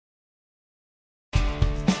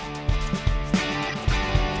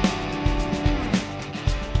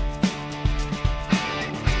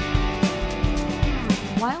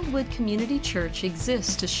Wildwood Community Church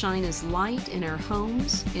exists to shine as light in our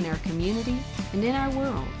homes, in our community, and in our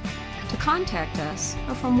world. To contact us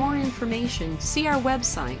or for more information, see our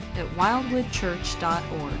website at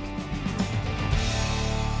wildwoodchurch.org.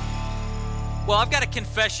 Well, I've got a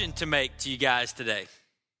confession to make to you guys today.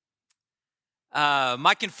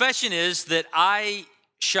 My confession is that I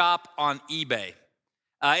shop on eBay.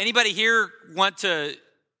 Anybody here want to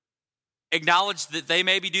acknowledge that they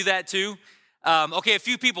maybe do that too? Okay, a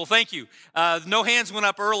few people, thank you. No hands went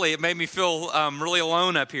up early. It made me feel really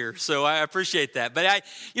alone up here, so I appreciate that. But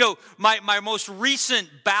my most recent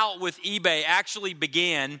bout with eBay actually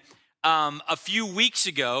began a few weeks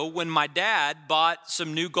ago when my dad bought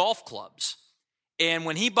some new golf clubs. And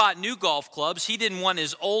when he bought new golf clubs, he didn't want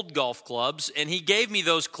his old golf clubs, and he gave me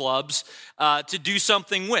those clubs to do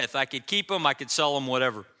something with. I could keep them, I could sell them,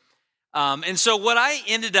 whatever. And so what I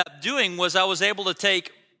ended up doing was I was able to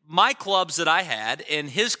take my clubs that I had and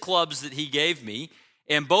his clubs that he gave me,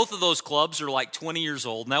 and both of those clubs are like 20 years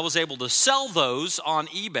old, and I was able to sell those on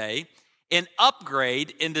eBay and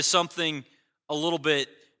upgrade into something a little bit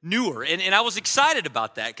newer. And I was excited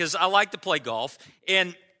about that because I like to play golf.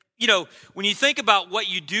 And, you know, when you think about what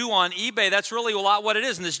you do on eBay, that's really a lot what it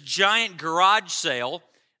is. And this giant garage sale,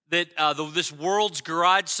 that this world's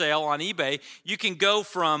garage sale on eBay, you can go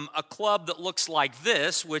from a club that looks like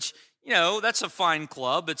this, which, you know, that's a fine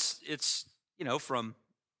club. It's you know, from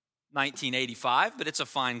 1985, but it's a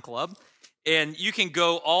fine club. And you can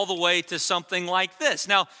go all the way to something like this.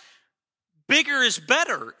 Now, bigger is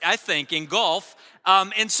better, I think, in golf.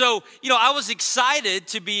 And so, you know, I was excited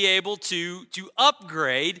to be able to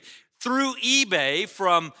upgrade through eBay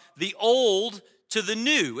from the old to the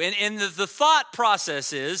new. And the thought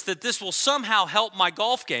process is that this will somehow help my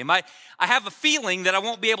golf game. I have a feeling that I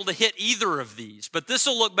won't be able to hit either of these, but this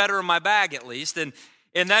will look better in my bag at least. And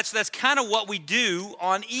that's kind of what we do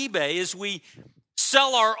on eBay is we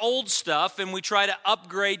sell our old stuff and we try to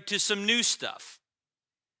upgrade to some new stuff.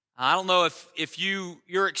 I don't know if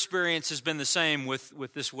your experience has been the same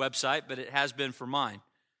with this website, but it has been for mine.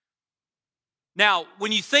 Now,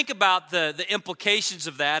 when you think about the implications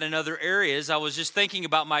of that in other areas, I was just thinking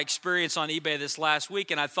about my experience on eBay this last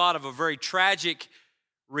week, and I thought of a very tragic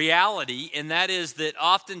reality, and that is that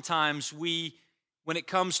oftentimes when it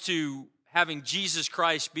comes to having Jesus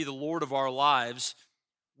Christ be the Lord of our lives,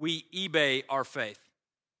 we eBay our faith.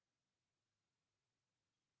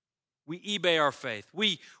 We eBay our faith.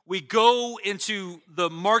 We go into the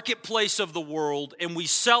marketplace of the world and we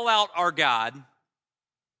sell out our God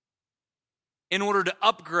in order to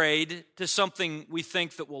upgrade to something we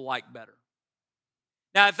think that we'll like better.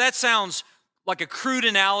 Now, if that sounds like a crude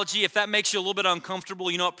analogy, if that makes you a little bit uncomfortable,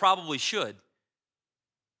 you know, it probably should.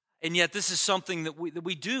 And yet this is something that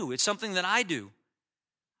we do. It's something that I do.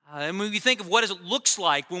 And when you think of what it looks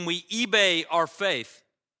like when we eBay our faith,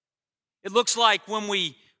 it looks like when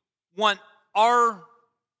we want our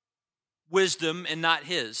wisdom and not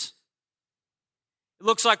his. It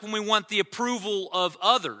looks like when we want the approval of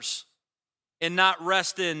others and not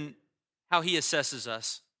rest in how he assesses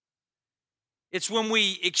us. It's when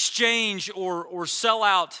we exchange or sell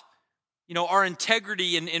out, you know, our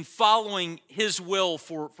integrity in following his will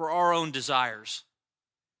for our own desires.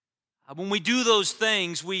 When we do those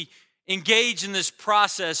things, we engage in this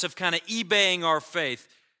process of kind of eBaying our faith,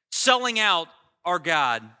 selling out our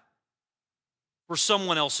God for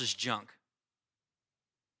someone else's junk.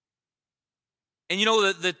 And you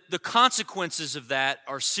know, the consequences of that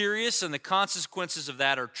are serious, and the consequences of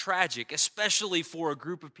that are tragic, especially for a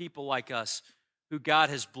group of people like us who God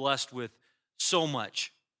has blessed with so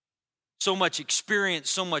much experience,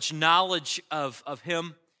 so much knowledge of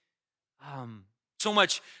him, so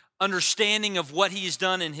much understanding of what he's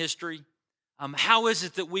done in history. How is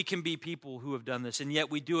it that we can be people who have done this, and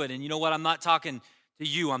yet we do it? And you know what? I'm not talking to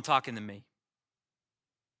you, I'm talking to me.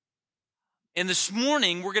 And this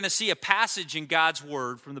morning, we're going to see a passage in God's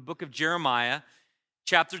Word from the book of Jeremiah,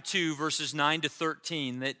 chapter 2, verses 9 to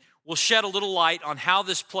 13, that will shed a little light on how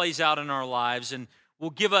this plays out in our lives and will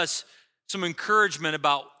give us some encouragement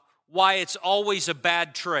about why it's always a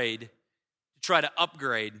bad trade to try to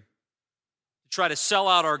upgrade, to try to sell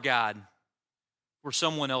out our God for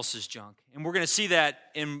someone else's junk. And we're going to see that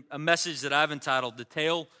in a message that I've entitled, The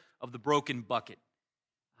Tale of the Broken Bucket.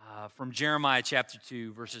 From Jeremiah chapter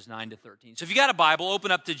 2, verses 9 to 13. So if you got a Bible,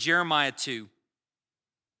 open up to Jeremiah 2.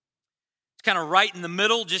 It's kind of right in the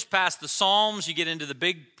middle, just past the Psalms. You get into the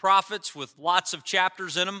big prophets with lots of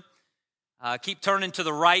chapters in them. Keep turning to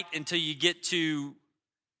the right until you get to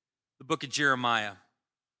the book of Jeremiah.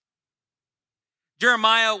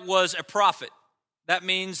 Jeremiah was a prophet. That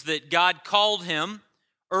means that God called him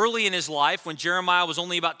early in his life, when Jeremiah was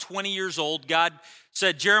only about 20 years old, God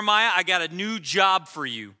said, Jeremiah, I got a new job for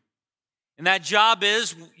you. And that job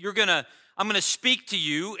is, I'm going to speak to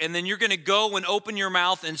you, and then you're going to go and open your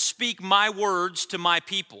mouth and speak my words to my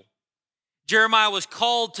people. Jeremiah was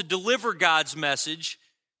called to deliver God's message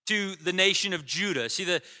to the nation of Judah. See,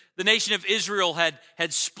 the nation of Israel had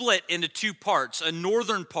split into two parts, a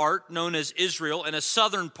northern part known as Israel and a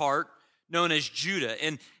southern part known as Judah.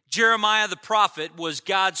 And Jeremiah the prophet was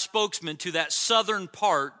God's spokesman to that southern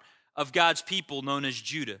part of God's people known as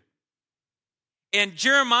Judah. And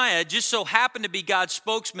Jeremiah just so happened to be God's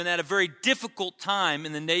spokesman at a very difficult time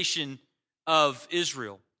in the nation of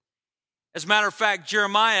Israel. As a matter of fact,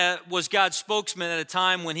 Jeremiah was God's spokesman at a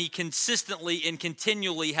time when he consistently and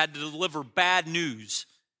continually had to deliver bad news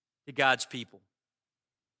to God's people.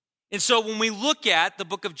 And so when we look at the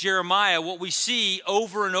book of Jeremiah, what we see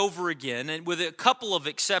over and over again, and with a couple of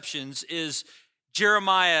exceptions, is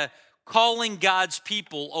Jeremiah calling God's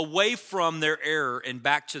people away from their error and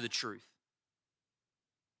back to the truth.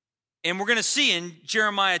 And we're going to see in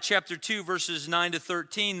Jeremiah chapter 2, verses 9 to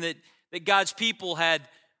 13, that God's people had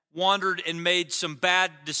wandered and made some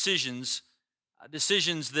bad decisions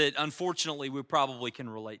that unfortunately we probably can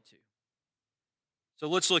relate to. So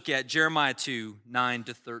let's look at Jeremiah 2, 9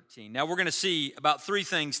 to 13. Now we're going to see about three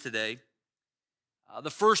things today, the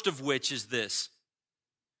first of which is this.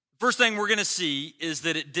 The first thing we're going to see is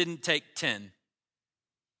that it didn't take 10.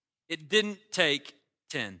 It didn't take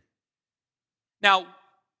 10. Now,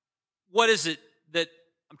 what is it that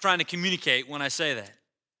I'm trying to communicate when I say that?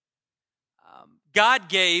 God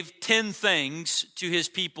gave 10 things to his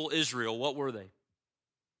people Israel. What were they?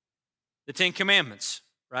 The 10 Commandments,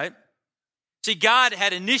 right? See, God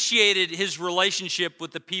had initiated his relationship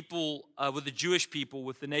with the people, with the Jewish people,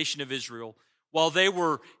 with the nation of Israel, while they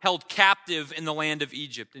were held captive in the land of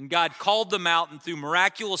Egypt. And God called them out, and through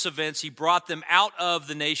miraculous events, he brought them out of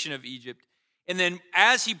the nation of Egypt. And then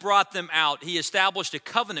as he brought them out, he established a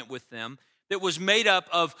covenant with them that was made up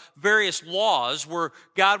of various laws where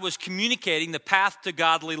God was communicating the path to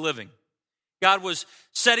godly living. God was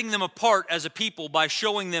setting them apart as a people by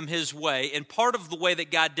showing them his way. And part of the way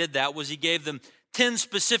that God did that was he gave them 10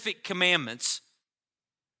 specific commandments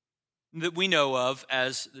that we know of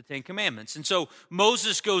as the 10 Commandments. And so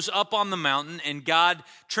Moses goes up on the mountain and God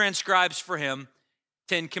transcribes for him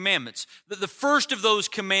 10 commandments. The first of those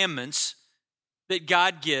commandments that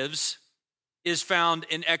God gives is found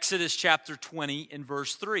in Exodus chapter 20 and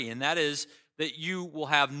verse 3, and that is that you will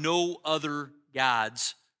have no other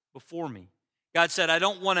gods before me. God said, I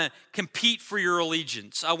don't want to compete for your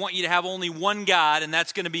allegiance. I want you to have only one God, and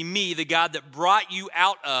that's going to be me, the God that brought you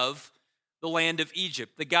out of the land of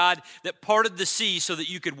Egypt, the God that parted the sea so that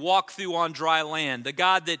you could walk through on dry land, the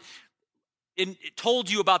God that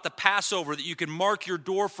told you about the Passover, that you could mark your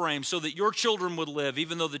doorframe so that your children would live,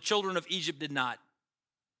 even though the children of Egypt did not.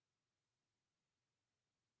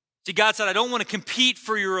 See, God said, I don't want to compete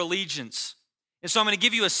for your allegiance. And so I'm going to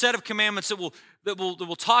give you a set of commandments that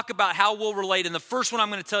will talk about how we'll relate. And the first one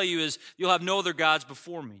I'm going to tell you is you'll have no other gods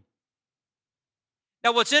before me.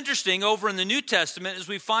 Now, what's interesting over in the New Testament is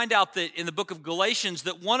we find out that in the book of Galatians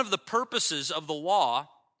that one of the purposes of the law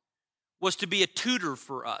was to be a tutor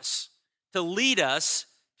for us, to lead us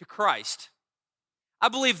to Christ. I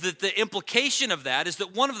believe that the implication of that is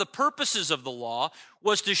that one of the purposes of the law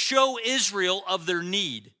was to show Israel of their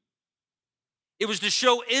need. It was to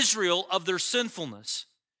show Israel of their sinfulness,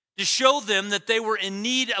 to show them that they were in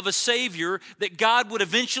need of a Savior that God would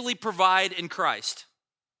eventually provide in Christ.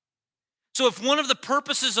 So if one of the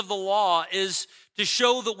purposes of the law is to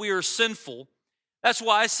show that we are sinful, that's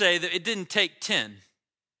why I say that it didn't take 10.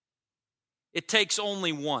 It takes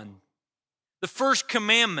only one. The first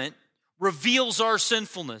commandment reveals our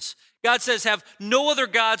sinfulness. God says, have no other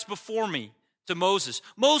gods before me. To Moses.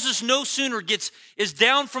 Moses no sooner is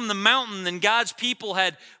down from the mountain than God's people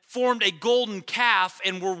had formed a golden calf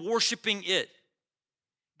and were worshiping it.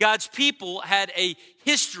 God's people had a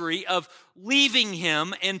history of leaving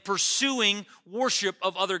him and pursuing worship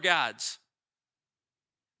of other gods.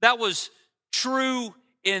 That was true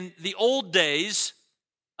in the old days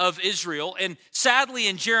of Israel, and sadly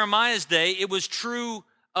in Jeremiah's day, it was true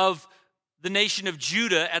of the nation of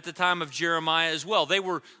Judah at the time of Jeremiah as well. They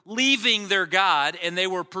were leaving their God and they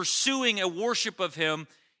were pursuing a worship of him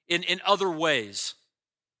in other ways.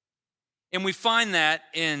 And we find that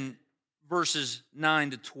in verses 9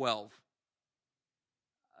 to 12.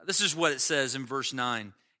 This is what it says in verse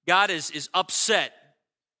 9. God is upset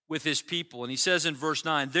with his people. And he says in verse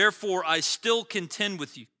 9, therefore I still contend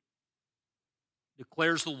with you,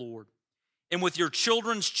 declares the Lord. and with your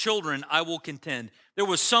children's children I will contend. There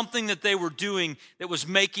was something that they were doing that was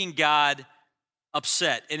making God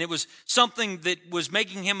upset. And it was something that was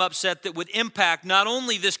making him upset that would impact not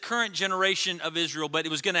only this current generation of Israel, but it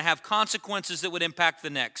was going to have consequences that would impact the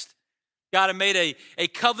next. God had made a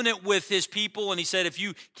covenant with his people, and he said, if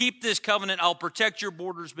you keep this covenant, I'll protect your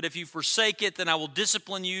borders, but if you forsake it, then I will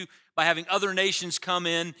discipline you by having other nations come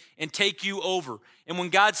in and take you over. And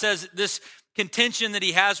when God says this contention that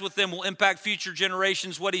he has with them will impact future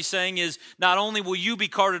generations, what he's saying is not only will you be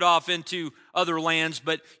carted off into other lands,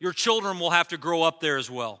 but your children will have to grow up there as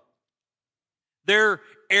well. Their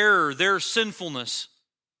error, their sinfulness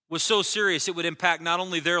was so serious it would impact not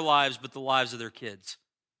only their lives, but the lives of their kids.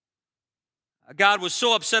 God was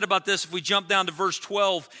so upset about this. If we jump down to verse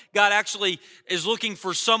 12, God actually is looking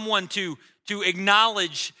for someone to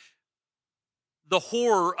acknowledge the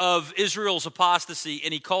horror of Israel's apostasy,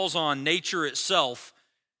 and he calls on nature itself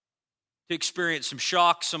to experience some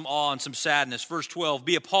shock, some awe, and some sadness. Verse 12,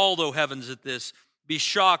 be appalled, O heavens, at this. Be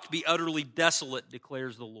shocked, be utterly desolate,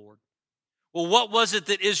 declares the Lord. Well, what was it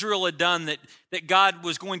that Israel had done that God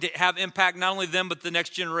was going to have impact not only them, but the next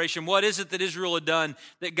generation? What is it that Israel had done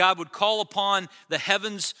that God would call upon the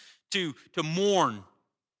heavens to mourn?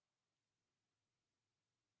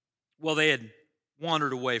 Well, they had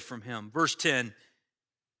wandered away from him. Verse 10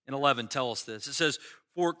 and 11 tell us this. It says,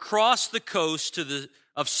 for cross the coast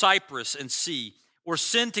of Cyprus and see, or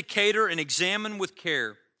send to Kedar and examine with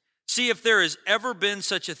care. See if there has ever been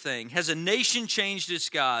such a thing. Has a nation changed its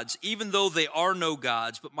gods, even though they are no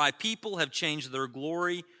gods, but my people have changed their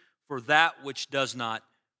glory for that which does not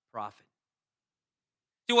profit.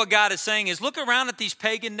 See, what God is saying is, look around at these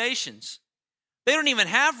pagan nations. They don't even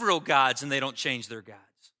have real gods, and they don't change their gods.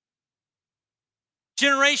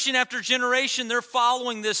 Generation after generation, they're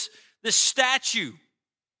following this statue.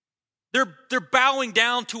 They're bowing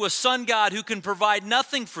down to a sun god who can provide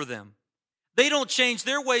nothing for them. They don't change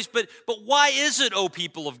their ways, but why is it, O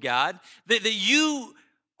people of God, that you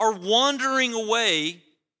are wandering away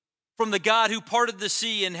from the God who parted the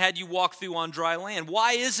sea and had you walk through on dry land?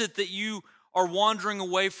 Why is it that you are wandering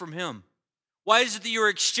away from him? Why is it that you're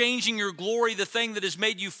exchanging your glory, the thing that has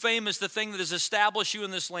made you famous, the thing that has established you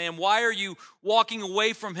in this land? Why are you walking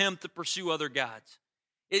away from him to pursue other gods?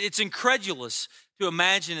 It's incredulous to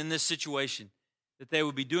imagine in this situation that they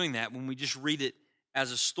would be doing that when we just read it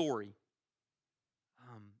as a story.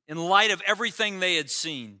 In light of everything they had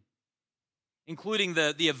seen, including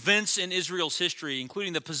the events in Israel's history,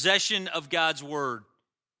 including the possession of God's word,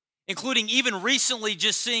 including even recently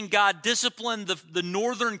just seeing God discipline the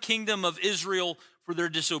northern kingdom of Israel for their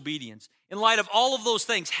disobedience. In light of all of those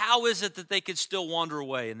things, how is it that they could still wander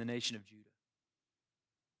away in the nation of Judah?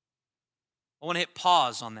 I want to hit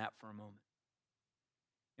pause on that for a moment.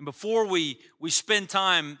 And before we spend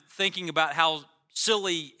time thinking about how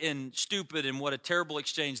silly and stupid and what a terrible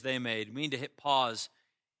exchange they made, we need to hit pause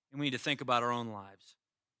and we need to think about our own lives.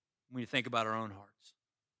 We need to think about our own hearts.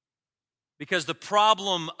 Because the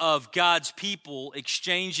problem of God's people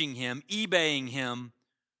exchanging him, eBaying him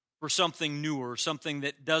for something newer, something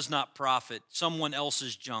that does not profit, someone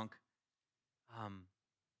else's junk,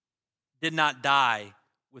 did not die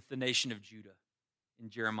with the nation of Judah in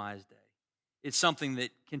Jeremiah's day. It's something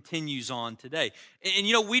that continues on today. And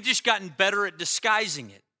we've just gotten better at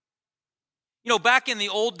disguising it. Back in the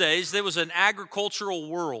old days, there was an agricultural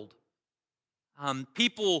world.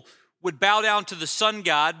 People would bow down to the sun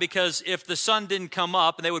god because if the sun didn't come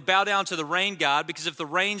up, and they would bow down to the rain god because if the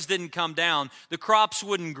rains didn't come down, the crops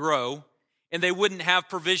wouldn't grow and they wouldn't have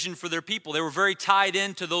provision for their people. They were very tied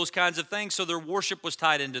into those kinds of things, so their worship was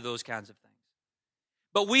tied into those kinds of things.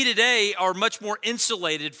 But we today are much more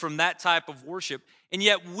insulated from that type of worship, and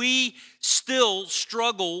yet we still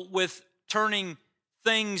struggle with turning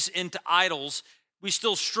things into idols. We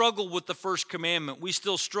still struggle with the first commandment. We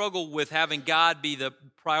still struggle with having God be the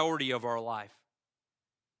priority of our life.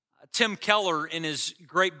 Tim Keller, in his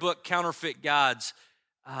great book, Counterfeit Gods,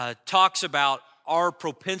 talks about our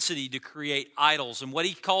propensity to create idols. And what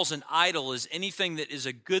he calls an idol is anything that is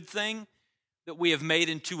a good thing that we have made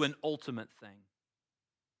into an ultimate thing.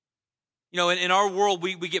 In our world,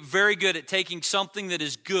 we get very good at taking something that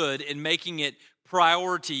is good and making it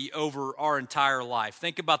priority over our entire life.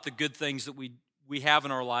 Think about the good things that we have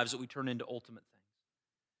in our lives that we turn into ultimate things.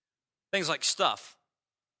 Things like stuff.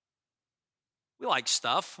 We like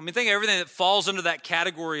stuff. Think of everything that falls under that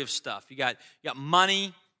category of stuff. You got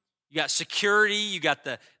money, you got security, you got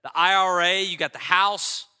the IRA, you got the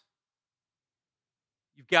house.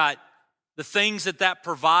 You've got the things that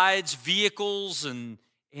provides, vehicles and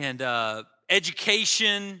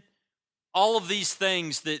education, all of these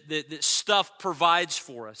things that stuff provides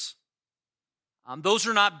for us. Those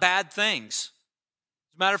are not bad things.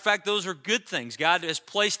 As a matter of fact, those are good things. God has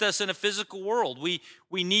placed us in a physical world. We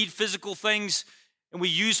need physical things, and we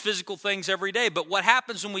use physical things every day. But what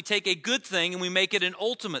happens when we take a good thing and we make it an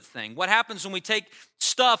ultimate thing? What happens when we take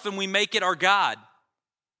stuff and we make it our God?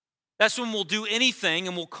 That's when we'll do anything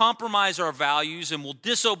and we'll compromise our values and we'll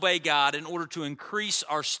disobey God in order to increase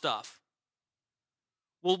our stuff.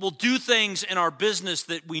 We'll do things in our business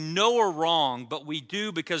that we know are wrong, but we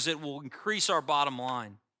do because it will increase our bottom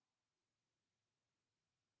line.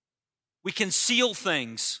 We conceal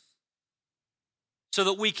things so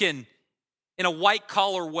that we can, in a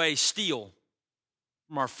white-collar way, steal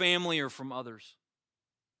from our family or from others,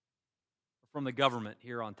 or from the government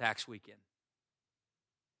here on tax weekend.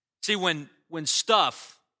 See, when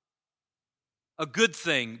stuff, a good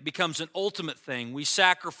thing, becomes an ultimate thing, we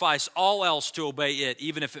sacrifice all else to obey it,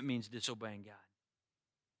 even if it means disobeying God.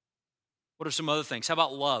 What are some other things? How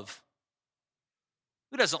about love?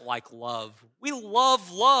 Who doesn't like love? We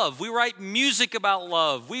love love. We write music about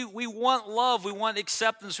love. We want love. We want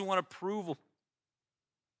acceptance. We want approval.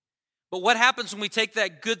 But what happens when we take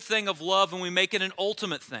that good thing of love and we make it an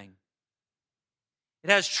ultimate thing? It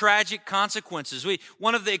has tragic consequences.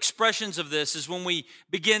 One of the expressions of this is when we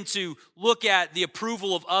begin to look at the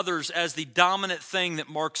approval of others as the dominant thing that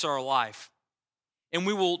marks our life. And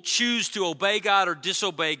we will choose to obey God or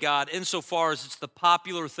disobey God insofar as it's the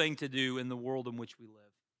popular thing to do in the world in which we live.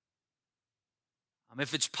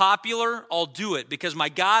 If it's popular, I'll do it because my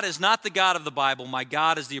God is not the God of the Bible. My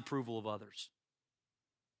God is the approval of others.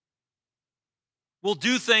 We'll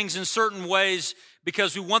do things in certain ways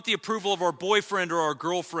because we want the approval of our boyfriend or our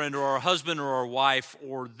girlfriend or our husband or our wife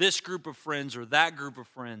or this group of friends or that group of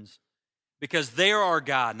friends because they are our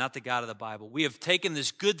God, not the God of the Bible. We have taken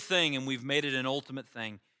this good thing and we've made it an ultimate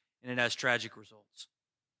thing, and it has tragic results.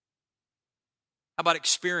 How about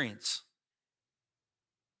experience?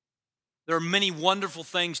 There are many wonderful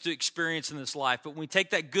things to experience in this life, but when we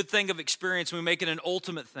take that good thing of experience and we make it an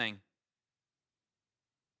ultimate thing,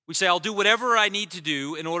 we say, I'll do whatever I need to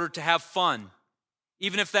do in order to have fun,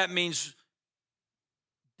 even if that means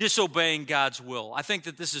disobeying God's will. I think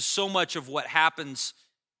that this is so much of what happens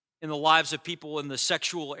in the lives of people in the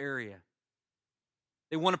sexual area.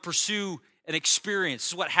 They want to pursue an experience.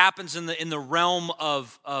 This is what happens in the realm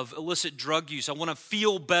of illicit drug use. I want to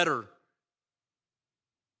feel better.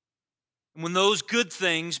 And when those good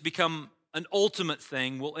things become an ultimate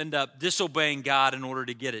thing, we'll end up disobeying God in order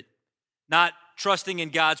to get it. Not trusting in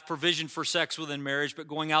God's provision for sex within marriage, but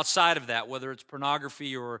going outside of that, whether it's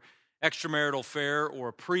pornography or extramarital affair or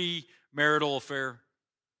a premarital affair,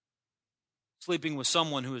 sleeping with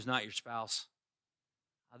someone who is not your spouse.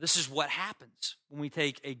 This is what happens when we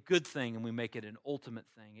take a good thing and we make it an ultimate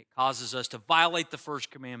thing. It causes us to violate the first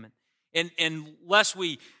commandment. And unless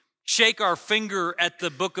we shake our finger at the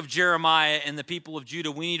book of Jeremiah and the people of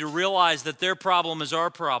Judah, we need to realize that their problem is our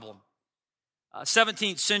problem.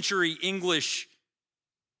 17th century English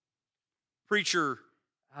preacher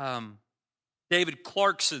David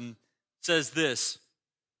Clarkson says this.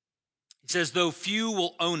 He says, though few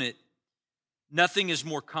will own it, nothing is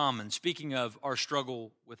more common, speaking of our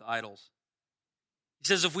struggle with idols. He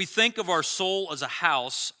says, if we think of our soul as a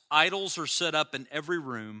house, idols are set up in every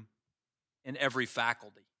room, in every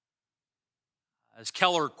faculty. As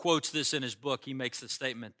Keller quotes this in his book, he makes the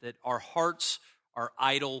statement that our hearts are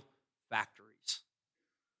idol factories.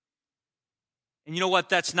 And you know what?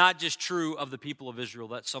 That's not just true of the people of Israel.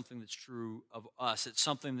 That's something that's true of us. It's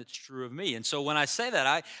something that's true of me. And so when I say that,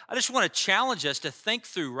 I just want to challenge us to think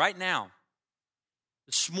through right now,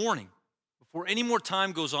 this morning, before any more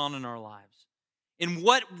time goes on in our lives, in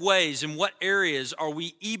what ways, in what areas are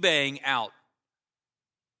we eBaying out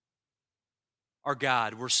our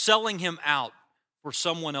God? We're selling him out for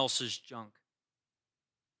someone else's junk.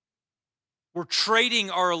 We're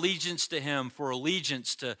trading our allegiance to him for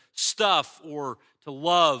allegiance to stuff or to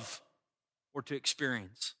love or to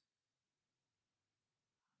experience.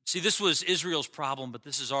 See, this was Israel's problem, but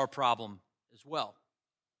this is our problem as well.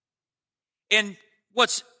 And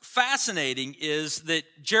what's fascinating is that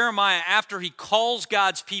Jeremiah, after he calls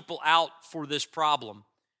God's people out for this problem,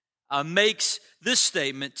 makes this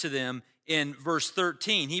statement to them in verse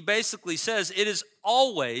 13. He basically says, it is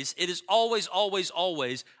always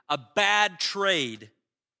a bad trade.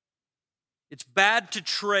 It's bad to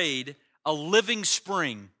trade a living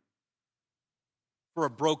spring for a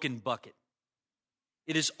broken bucket.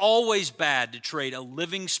 It is always bad to trade a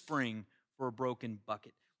living spring for a broken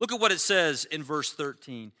bucket. Look at what it says in verse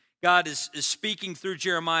 13. God is speaking through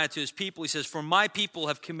Jeremiah to his people. He says, for my people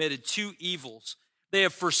have committed two evils. They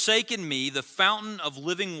have forsaken me, the fountain of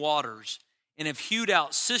living waters, and have hewed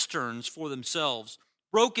out cisterns for themselves,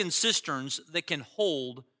 broken cisterns that can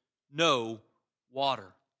hold no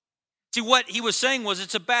water. See, what he was saying was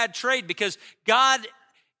it's a bad trade because God,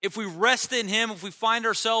 if we rest in him, if we find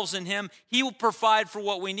ourselves in him, he will provide for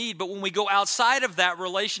what we need. But when we go outside of that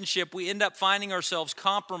relationship, we end up finding ourselves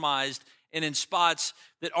compromised and in spots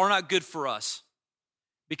that are not good for us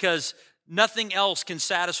because nothing else can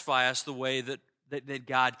satisfy us the way that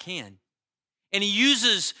God can. And he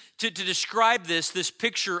uses, to describe this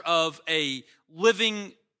picture of a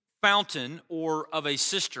living fountain or of a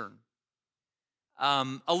cistern.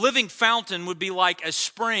 A living fountain would be like a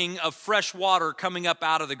spring of fresh water coming up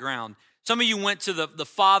out of the ground. Some of you went to the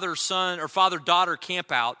father-son or father-daughter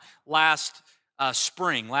camp out last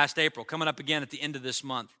spring, last April, coming up again at the end of this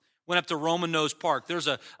month. Went up to Roman Nose Park. There's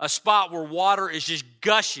a spot where water is just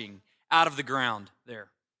gushing out of the ground there.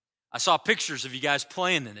 I saw pictures of you guys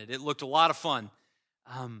playing in it. It looked a lot of fun.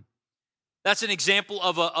 That's an example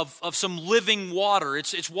of some living water.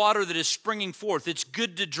 It's water that is springing forth. It's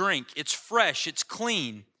good to drink. It's fresh. It's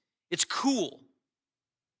clean. It's cool.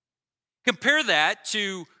 Compare that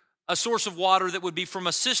to a source of water that would be from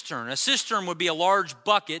a cistern. A cistern would be a large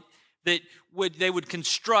bucket that they would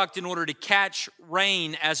construct in order to catch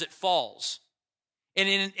rain as it falls. And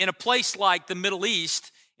in a place like the Middle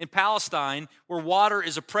East, in Palestine, where water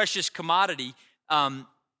is a precious commodity,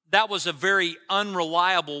 that was a very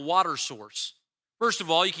unreliable water source. First of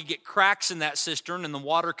all, you could get cracks in that cistern and the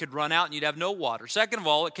water could run out and you'd have no water. Second of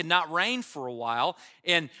all, it could not rain for a while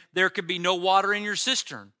and there could be no water in your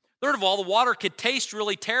cistern. Third of all, the water could taste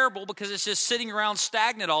really terrible because it's just sitting around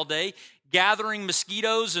stagnant all day, gathering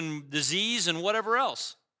mosquitoes and disease and whatever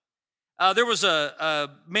else. There was a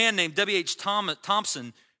man named W.H.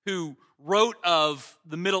 Thompson who wrote of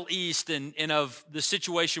the Middle East and of the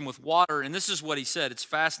situation with water, and this is what he said. It's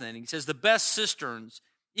fascinating. He says, the best cisterns,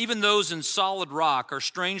 even those in solid rock, are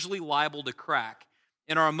strangely liable to crack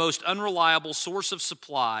and are a most unreliable source of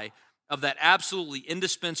supply of that absolutely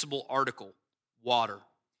indispensable article, water.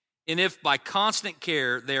 And if by constant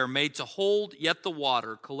care they are made to hold, yet the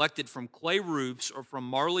water, collected from clay roofs or from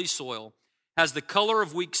marly soil, has the color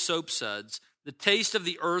of weak soap suds, the taste of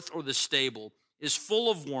the earth or the stable, is full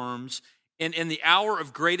of worms, and in the hour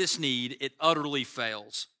of greatest need, it utterly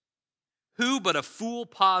fails. Who but a fool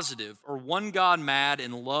positive or one God mad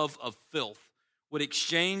in love of filth would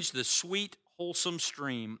exchange the sweet, wholesome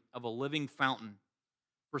stream of a living fountain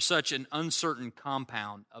for such an uncertain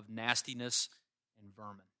compound of nastiness and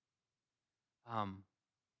vermin?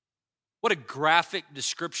 What a graphic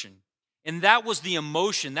description. And that was the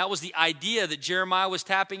emotion, that was the idea that Jeremiah was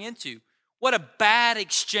tapping into. What a bad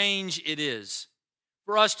exchange it is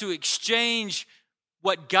for us to exchange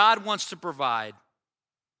what God wants to provide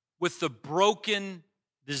with the broken,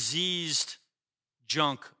 diseased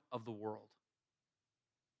junk of the world.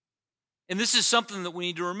 And this is something that we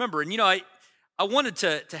need to remember. And I wanted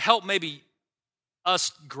to help maybe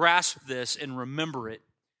us grasp this and remember it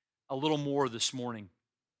a little more this morning.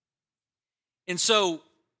 And so,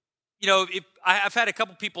 I've had a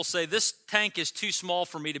couple people say, this tank is too small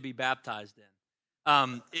for me to be baptized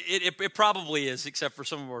in. It probably is, except for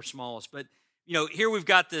some of our smallest. But, here we've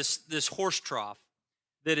got this horse trough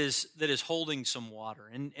that is holding some water.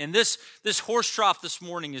 And this horse trough this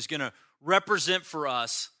morning is going to represent for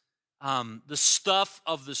us the stuff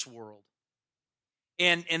of this world.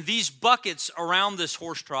 And these buckets around this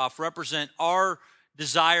horse trough represent our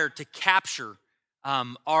desire to capture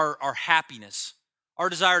our happiness, our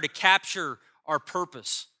desire to capture our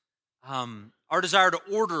purpose, our desire to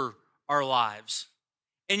order our lives.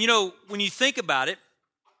 And when you think about it,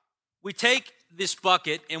 we take this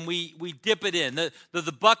bucket and we dip it in,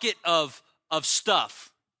 the bucket of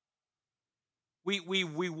stuff.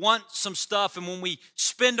 We want some stuff, and when we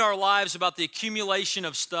spend our lives about the accumulation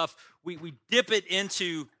of stuff, we dip it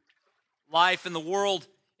into life and the world,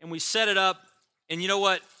 and we set it up, and you know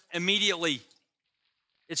what? Immediately,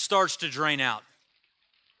 it starts to drain out.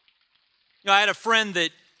 I had a friend that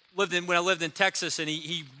when I lived in Texas, and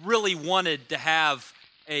he really wanted to have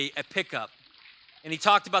a pickup. And he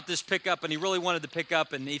talked about this pickup, and he really wanted the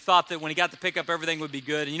pickup, and he thought that when he got the pickup, everything would be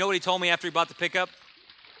good. And you know what he told me after he bought the pickup?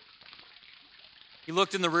 He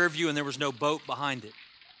looked in the rear view, and there was no boat behind it.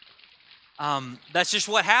 That's just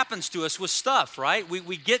what happens to us with stuff, right?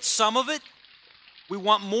 We get some of it. We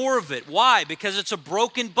want more of it. Why? Because it's a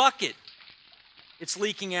broken bucket. It's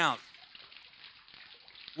leaking out.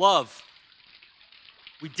 Love.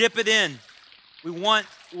 We dip it in. We want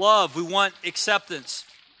love. We want acceptance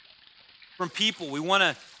from people. We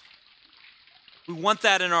want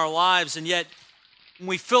that in our lives, and yet when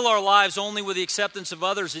we fill our lives only with the acceptance of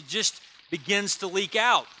others, it just begins to leak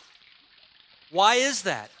out. Why is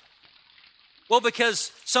that? Well,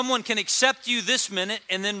 because someone can accept you this minute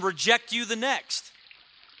and then reject you the next.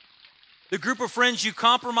 The group of friends you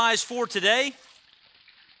compromise for today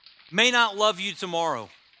may not love you tomorrow.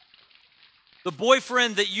 The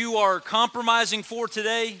boyfriend that you are compromising for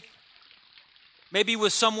today may be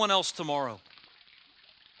with someone else tomorrow.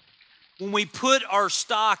 When we put our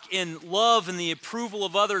stock in love and the approval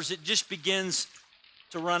of others, it just begins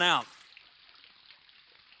to run out.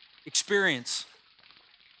 Experience.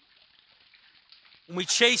 When we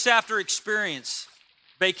chase after experience,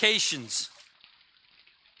 vacations,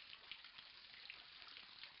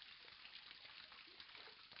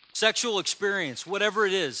 sexual experience, whatever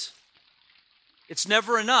it is, it's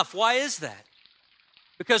never enough. Why is that?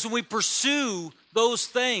 Because when we pursue those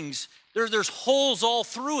things, there's holes all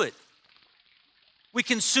through it. We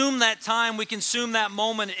consume that time, we consume that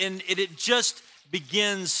moment, and it just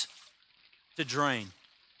begins to drain.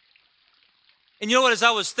 And you know what, as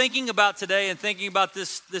I was thinking about today and thinking about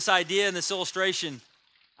this idea and this illustration,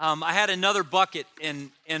 I had another bucket,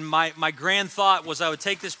 and my grand thought was I would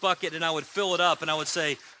take this bucket and I would fill it up and I would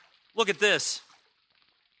say, look at this.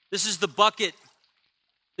 This is the bucket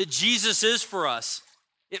that Jesus is for us.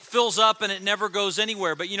 It fills up and it never goes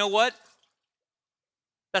anywhere. But you know what?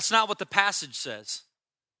 That's not what the passage says.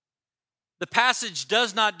 The passage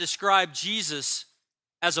does not describe Jesus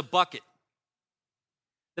as a bucket.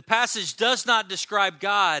 The passage does not describe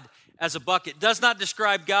God as a bucket, does not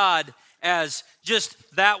describe God as just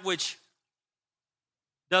that which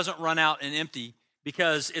doesn't run out and empty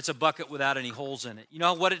because it's a bucket without any holes in it. You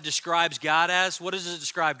know what it describes God as? What does it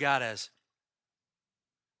describe God as?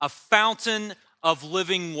 A fountain of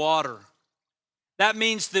living water. That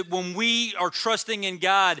means that when we are trusting in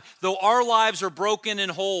God, though our lives are broken in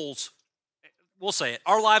holes, we'll say it,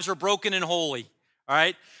 our lives are broken and holy, all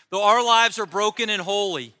right? Though our lives are broken and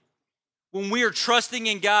holy, when we are trusting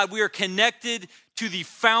in God, we are connected to the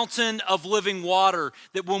fountain of living water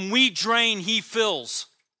that when we drain, He fills.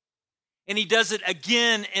 And He does it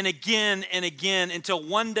again and again and again until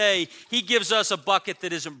one day He gives us a bucket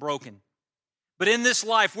that isn't broken. But in this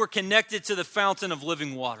life, we're connected to the fountain of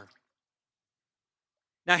living water.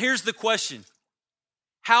 Now, here's the question.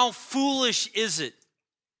 How foolish is it?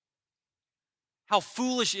 How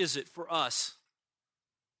foolish is it for us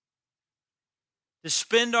to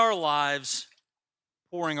spend our lives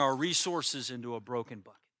pouring our resources into a broken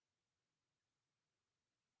bucket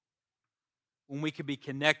when we could be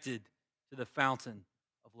connected to the fountain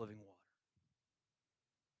of living water?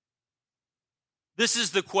 This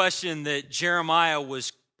is the question that Jeremiah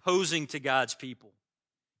was posing to God's people.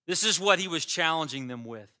 This is what he was challenging them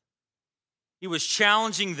with. He was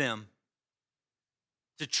challenging them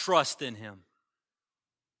to trust in Him.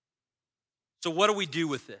 So what do we do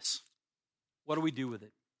with this? What do we do with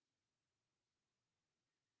it?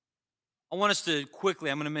 I want us to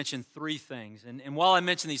quickly, I'm going to mention three things. And while I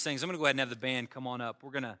mention these things, I'm going to go ahead and have the band come on up.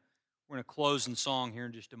 We're going to close in song here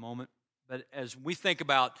in just a moment. But as we think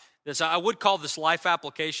about this, I would call this life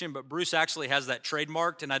application, but Bruce actually has that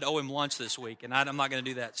trademarked, and I'd owe him lunch this week, and I'm not going to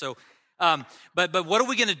do that. So, but what are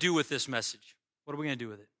we going to do with this message? What are we going to do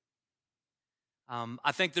with it?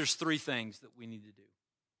 I think there's three things that we need to do.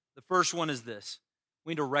 The first one is this.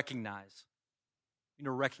 We need to recognize. We need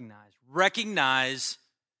to recognize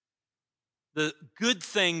the good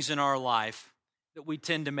things in our life that we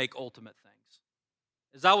tend to make ultimate things.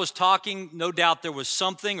 As I was talking, no doubt there was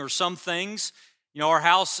something or some things. You know,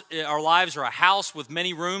 our lives are a house with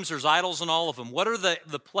many rooms. There's idols in all of them. What are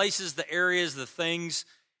the places, the areas, the things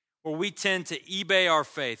where we tend to eBay our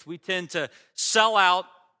faith? We tend to sell out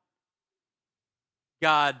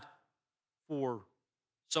God for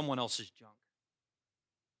someone else's junk.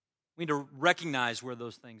 We need to recognize where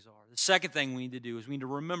those things are. The second thing we need to do is we need to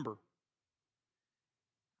remember.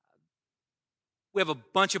 We have a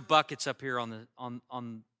bunch of buckets up here on the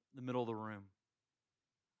middle of the room.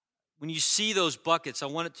 When you see those buckets, I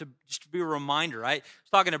want it to just be a reminder. I was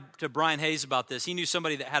talking to Brian Hayes about this. He knew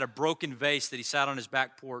somebody that had a broken vase that he sat on his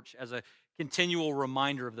back porch as a continual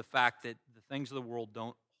reminder of the fact that the things of the world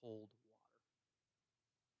don't hold water.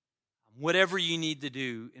 Whatever you need to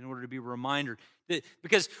do in order to be a reminder.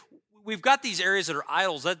 Because we've got these areas that are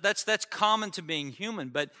idols. That's common to being human,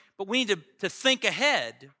 but we need to think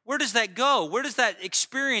ahead. Where does that go? Where does that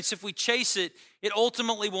experience, if we chase it, it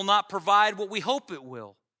ultimately will not provide what we hope it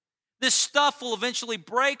will? This stuff will eventually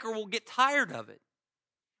break or we'll get tired of it.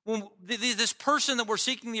 When this person that we're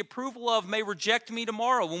seeking the approval of may reject me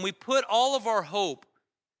tomorrow. When we put all of our hope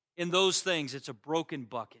in those things, it's a broken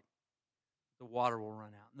bucket. The water will run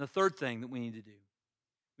out. And the third thing that we need to do,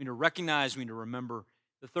 we need to recognize, we need to remember,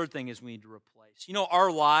 The third thing is we need to replace. You know,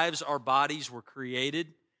 our lives, our bodies were created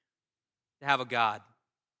to have a God.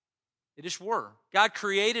 They just were. God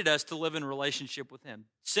created us to live in relationship with Him.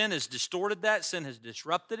 Sin has distorted that. Sin has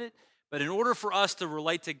disrupted it. But in order for us to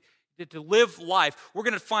relate to live life, we're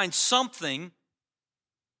going to find something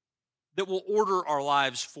that will order our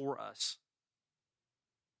lives for us.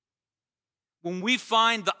 When we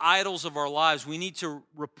find the idols of our lives, we need to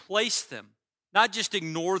replace them. Not just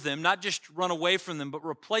ignore them, not just run away from them, but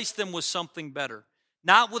replace them with something better.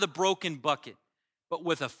 Not with a broken bucket, but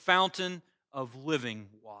with a fountain of living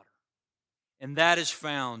water. And that is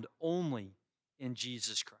found only in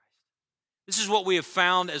Jesus Christ. This is what we have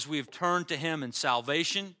found as we have turned to Him in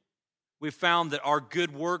salvation. We've found that our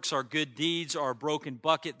good works, our good deeds are a broken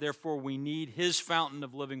bucket. Therefore, we need His fountain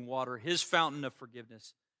of living water, His fountain of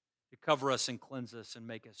forgiveness to cover us and cleanse us and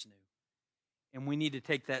make us new. And we need to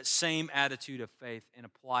take that same attitude of faith and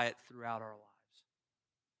apply it throughout our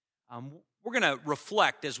lives. We're going to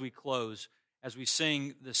reflect as we close, as we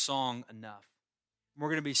sing this song, Enough. We're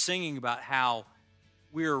going to be singing about how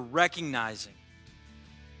we're recognizing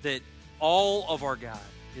that all of our God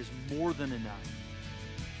is more than enough.